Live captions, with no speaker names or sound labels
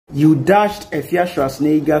You dashed Afia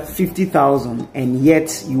Schwarzenegger 50,000 and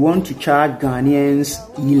yet you want to charge Ghanaians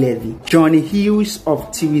E-Levy. Johnny Hughes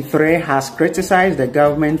of TV3 has criticized the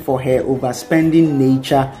government for her overspending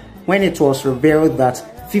nature when it was revealed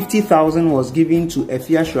that 50,000 was given to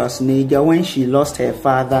Afia Schwarzenegger when she lost her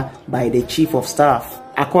father by the chief of staff.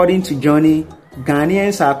 According to Johnny,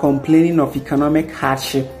 Ghanaians are complaining of economic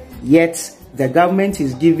hardship, yet the government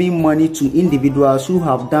is giving money to individuals who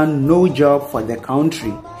have done no job for the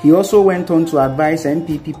country. He also went on to advise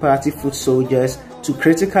NPP party foot soldiers to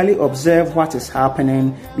critically observe what is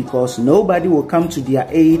happening because nobody will come to their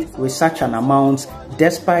aid with such an amount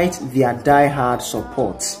despite their die-hard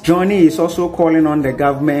support. Johnny is also calling on the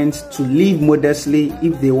government to live modestly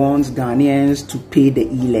if they want Ghanaians to pay the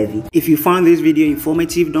E-Levy. If you found this video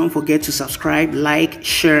informative, don't forget to subscribe, like,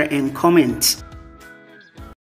 share and comment.